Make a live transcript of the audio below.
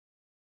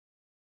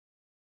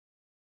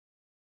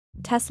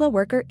Tesla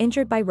worker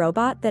injured by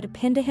robot that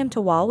pinned him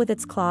to wall with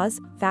its claws,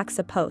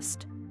 VAXA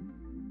Post.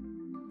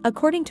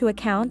 According to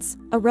accounts,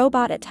 a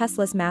robot at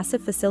Tesla's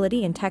massive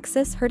facility in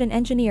Texas hurt an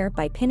engineer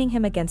by pinning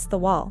him against the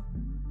wall.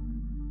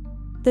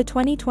 The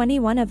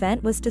 2021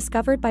 event was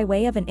discovered by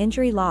way of an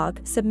injury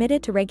log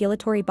submitted to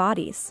regulatory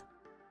bodies.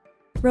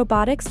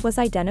 Robotics was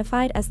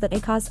identified as the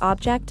cause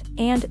object,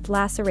 and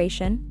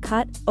laceration,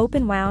 cut,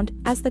 open wound,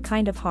 as the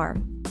kind of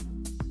harm.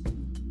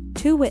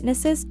 Two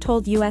witnesses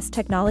told U.S.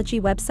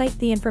 technology website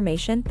The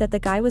Information that the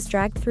guy was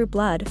dragged through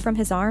blood from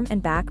his arm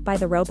and back by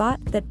the robot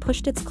that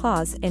pushed its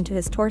claws into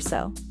his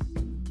torso.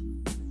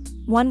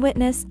 One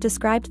witness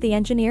described the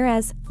engineer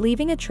as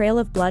leaving a trail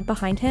of blood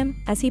behind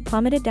him as he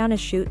plummeted down a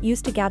chute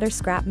used to gather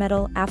scrap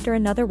metal after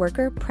another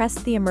worker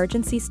pressed the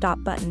emergency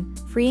stop button,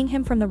 freeing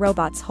him from the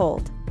robot's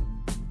hold.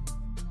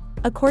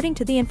 According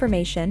to The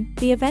Information,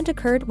 the event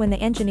occurred when the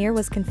engineer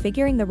was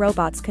configuring the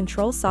robot's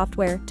control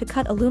software to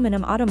cut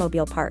aluminum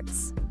automobile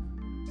parts.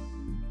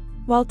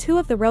 While two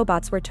of the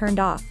robots were turned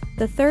off,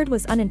 the third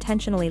was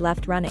unintentionally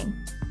left running.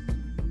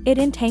 It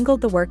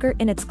entangled the worker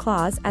in its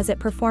claws as it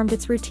performed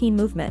its routine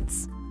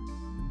movements.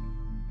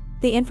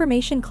 The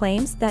Information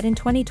claims that in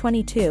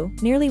 2022,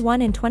 nearly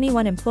 1 in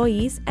 21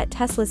 employees at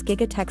Tesla's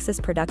Giga Texas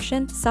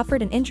production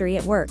suffered an injury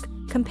at work,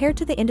 compared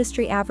to the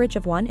industry average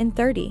of 1 in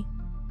 30.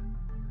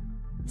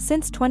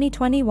 Since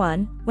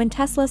 2021, when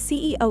Tesla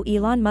CEO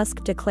Elon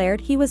Musk declared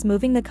he was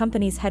moving the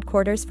company's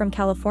headquarters from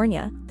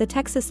California, the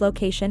Texas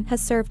location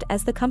has served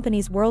as the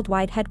company's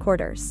worldwide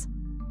headquarters.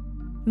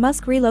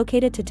 Musk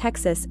relocated to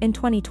Texas in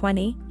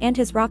 2020, and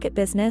his rocket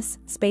business,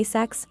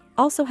 SpaceX,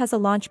 also has a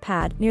launch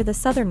pad near the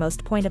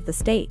southernmost point of the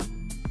state.